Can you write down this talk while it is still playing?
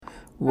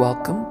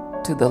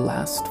Welcome to the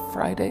last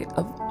Friday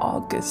of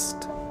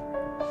August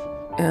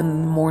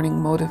and Morning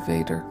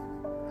Motivator,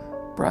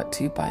 brought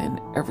to you by an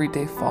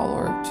everyday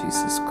follower of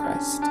Jesus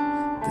Christ.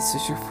 This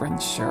is your friend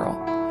Cheryl,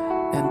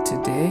 and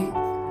today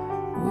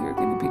we are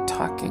going to be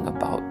talking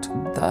about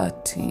the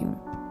team.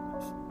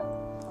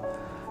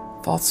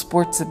 Fall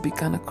sports have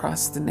begun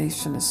across the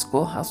nation as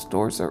schoolhouse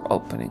doors are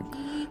opening.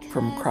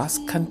 From cross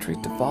country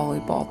to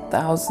volleyball,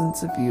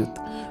 thousands of youth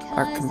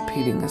are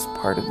competing as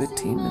part of a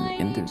team and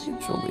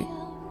individually.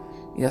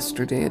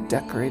 Yesterday, a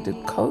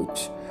decorated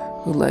coach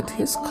who led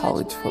his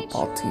college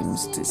football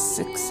teams to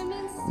 6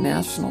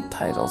 national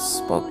titles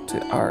spoke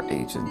to our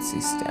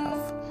agency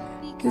staff.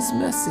 His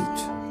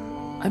message: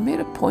 I made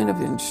a point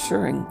of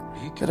ensuring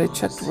that I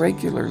checked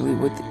regularly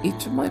with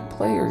each of my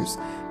players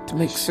to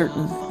make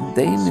certain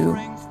they knew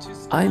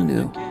I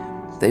knew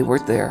they were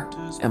there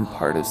and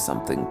part of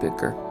something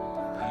bigger.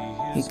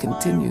 He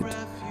continued,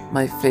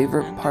 my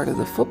favorite part of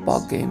the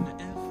football game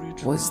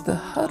was the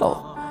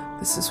huddle.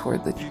 This is where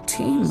the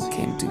team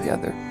came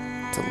together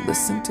to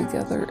listen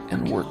together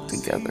and work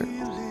together.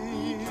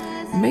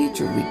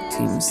 Major league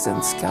teams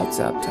send scouts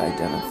out to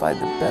identify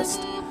the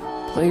best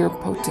player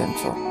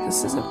potential.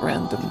 This isn't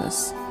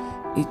randomness.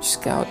 Each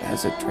scout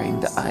has a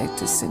trained eye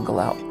to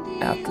single out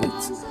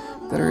athletes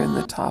that are in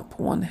the top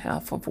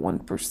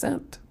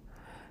 0.5%.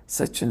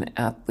 Such an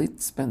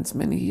athlete spends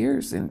many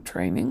years in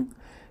training,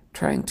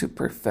 trying to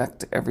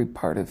perfect every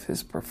part of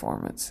his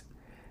performance.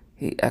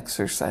 He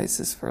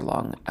exercises for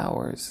long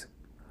hours.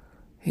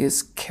 He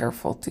is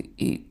careful to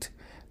eat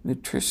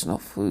nutritional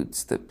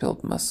foods that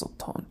build muscle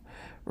tone,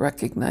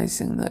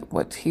 recognizing that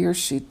what he or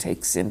she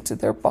takes into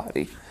their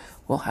body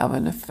will have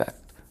an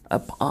effect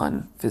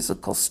upon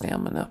physical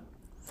stamina.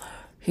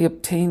 He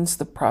obtains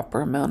the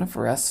proper amount of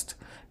rest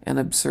and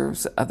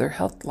observes other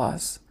health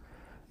laws.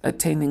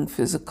 Attaining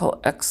physical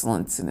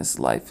excellence in his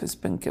life has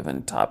been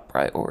given top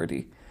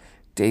priority.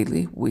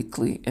 Daily,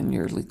 weekly, and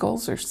yearly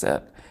goals are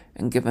set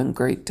and given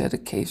great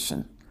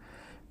dedication.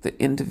 The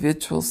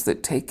individuals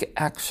that take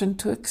action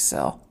to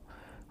excel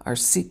are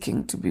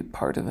seeking to be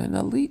part of an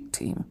elite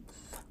team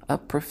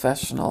of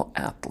professional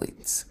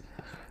athletes.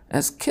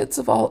 As kids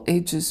of all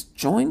ages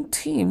join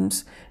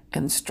teams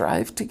and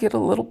strive to get a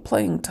little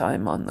playing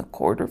time on the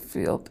court or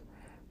field,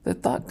 the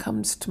thought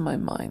comes to my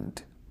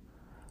mind: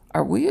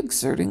 are we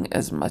exerting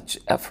as much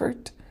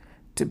effort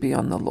to be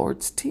on the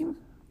Lord's team?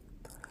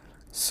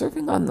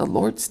 Serving on the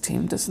Lord's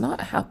team does not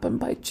happen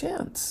by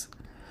chance.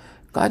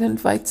 God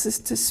invites us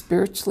to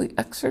spiritually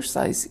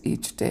exercise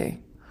each day.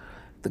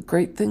 The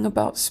great thing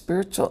about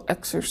spiritual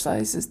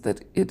exercise is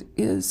that it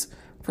is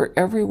for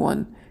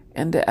everyone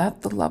and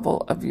at the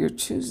level of your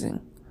choosing.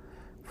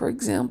 For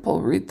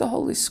example, read the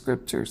Holy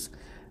Scriptures,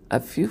 a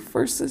few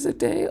verses a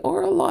day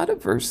or a lot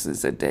of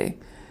verses a day.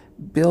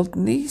 Build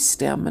knee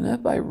stamina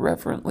by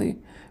reverently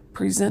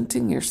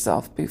presenting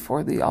yourself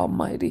before the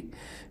Almighty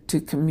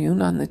to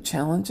commune on the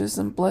challenges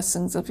and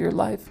blessings of your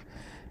life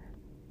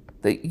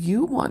that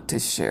you want to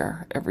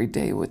share every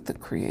day with the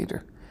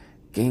Creator.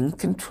 Gain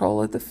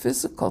control of the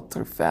physical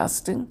through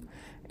fasting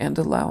and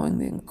allowing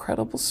the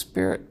incredible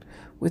Spirit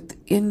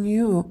within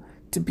you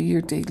to be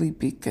your daily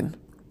beacon.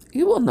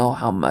 You will know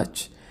how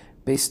much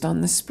based on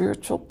the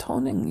spiritual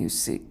toning you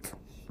seek.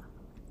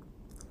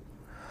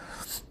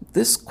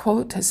 This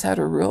quote has had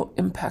a real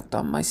impact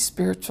on my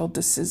spiritual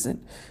decision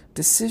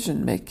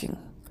making.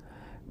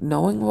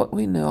 Knowing what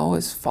we know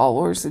as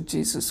followers of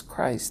Jesus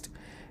Christ,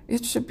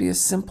 it should be a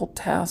simple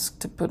task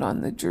to put on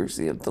the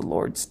jersey of the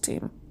Lord's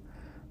team.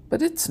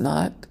 But it's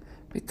not,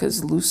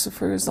 because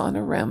Lucifer is on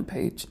a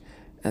rampage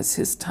as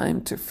his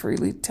time to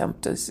freely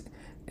tempt us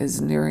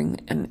is nearing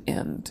an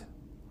end.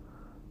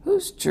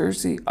 Whose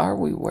jersey are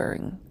we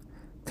wearing?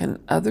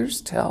 Can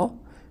others tell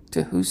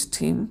to whose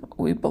team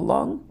we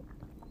belong?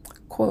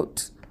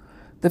 Quote,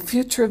 the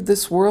future of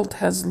this world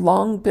has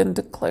long been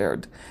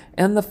declared,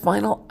 and the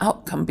final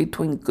outcome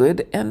between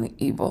good and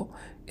evil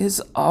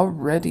is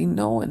already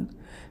known.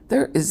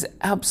 There is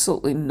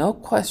absolutely no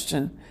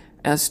question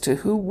as to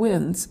who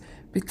wins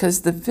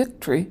because the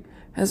victory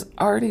has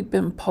already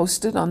been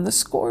posted on the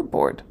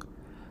scoreboard.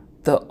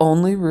 The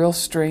only real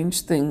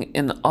strange thing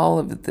in all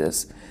of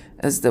this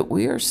is that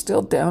we are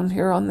still down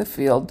here on the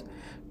field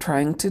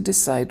trying to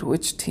decide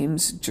which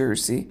team's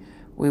jersey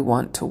we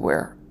want to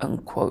wear,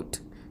 unquote.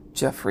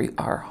 Jeffrey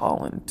R.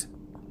 Holland.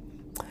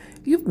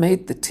 You've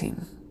made the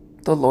team,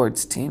 the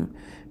Lord's team,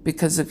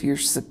 because of your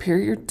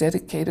superior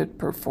dedicated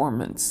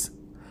performance.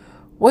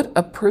 What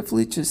a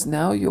privilege is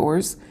now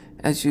yours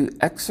as you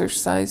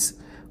exercise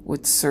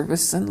with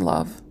service and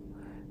love.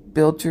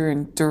 Build your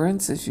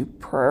endurance as you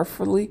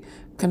prayerfully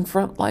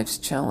confront life's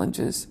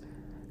challenges,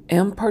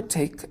 and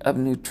partake of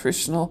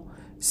nutritional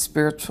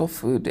spiritual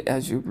food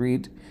as you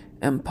read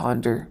and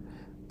ponder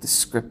the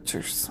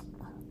Scriptures.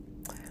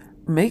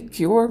 Make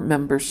your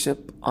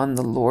membership on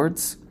the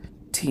Lord's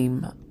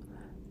team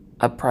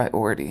a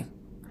priority.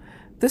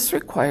 This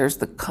requires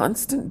the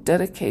constant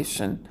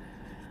dedication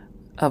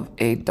of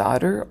a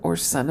daughter or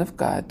son of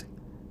God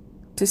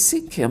to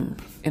seek Him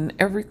in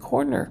every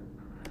corner,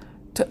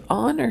 to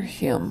honor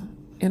Him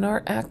in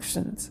our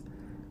actions,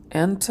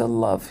 and to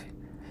love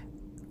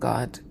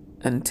God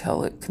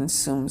until it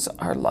consumes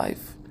our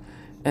life,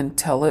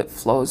 until it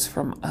flows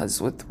from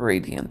us with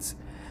radiance,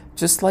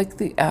 just like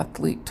the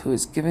athlete who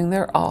is giving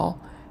their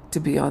all to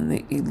be on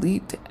the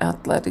elite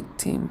athletic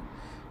team,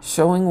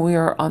 showing we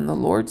are on the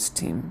Lord's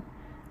team.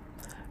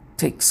 It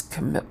takes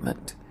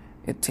commitment.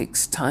 It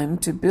takes time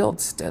to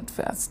build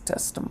steadfast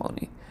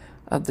testimony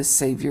of the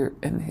Savior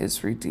and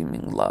his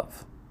redeeming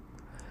love.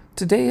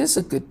 Today is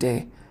a good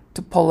day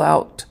to pull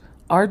out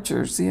our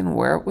jersey and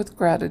wear it with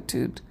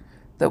gratitude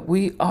that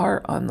we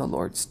are on the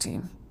Lord's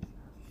team.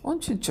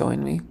 Won't you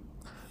join me?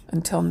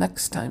 Until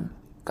next time,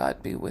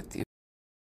 God be with you.